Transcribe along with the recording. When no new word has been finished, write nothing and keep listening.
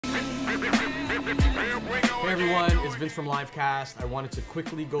Hey everyone, it's Vince from Livecast. I wanted to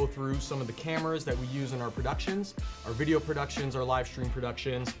quickly go through some of the cameras that we use in our productions, our video productions, our live stream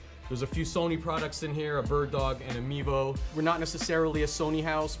productions. There's a few Sony products in here, a Bird Dog and a Mevo. We're not necessarily a Sony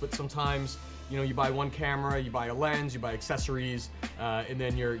house, but sometimes, you know, you buy one camera, you buy a lens, you buy accessories, and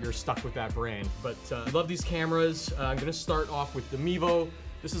then you're stuck with that brand. But I love these cameras. I'm gonna start off with the Mevo.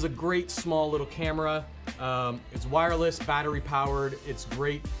 This is a great small little camera. It's wireless, battery powered. It's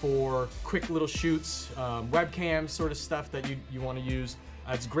great for quick little shoots, webcam sort of stuff that you want to use.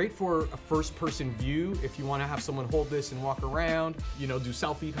 It's great for a first person view if you want to have someone hold this and walk around, you know, do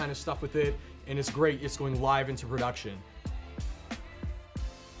selfie kind of stuff with it. And it's great, it's going live into production.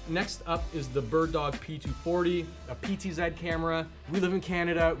 Next up is the Bird Dog P240, a PTZ camera. We live in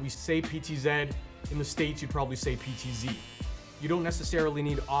Canada, we say PTZ. In the States, you'd probably say PTZ. You don't necessarily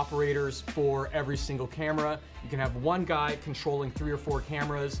need operators for every single camera. You can have one guy controlling 3 or 4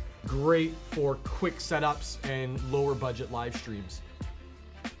 cameras. Great for quick setups and lower budget live streams.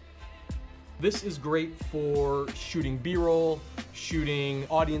 This is great for shooting B-roll, shooting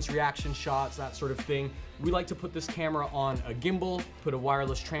audience reaction shots, that sort of thing. We like to put this camera on a gimbal, put a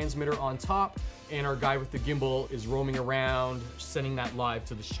wireless transmitter on top, and our guy with the gimbal is roaming around, sending that live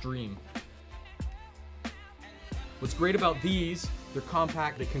to the stream. What's great about these, they're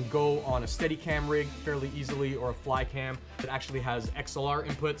compact, they can go on a Steadicam rig fairly easily or a fly cam. It actually has XLR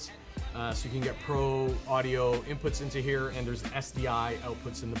inputs, so you can get pro audio inputs into here, and there's SDI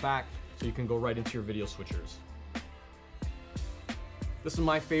outputs in the back, so you can go right into your video switchers. This is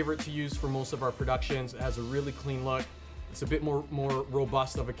my favorite to use for most of our productions. It has a really clean look. It's a bit more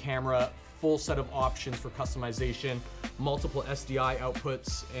robust of a camera, full set of options for customization, multiple SDI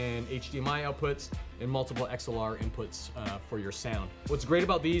outputs and HDMI outputs, and multiple XLR inputs for your sound. What's great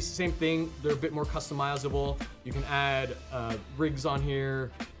about these, same thing, they're a bit more customizable. You can add rigs on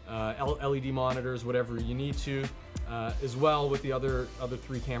here, LED monitors, whatever you need to. As well with the other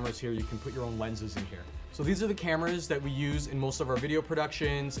 3 cameras here, you can put your own lenses in here. So these are the cameras that we use in most of our video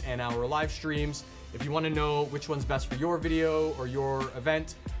productions and our live streams. If you want to know which one's best for your video or your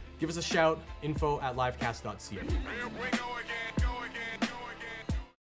event, give us a shout, info@livecast.ca.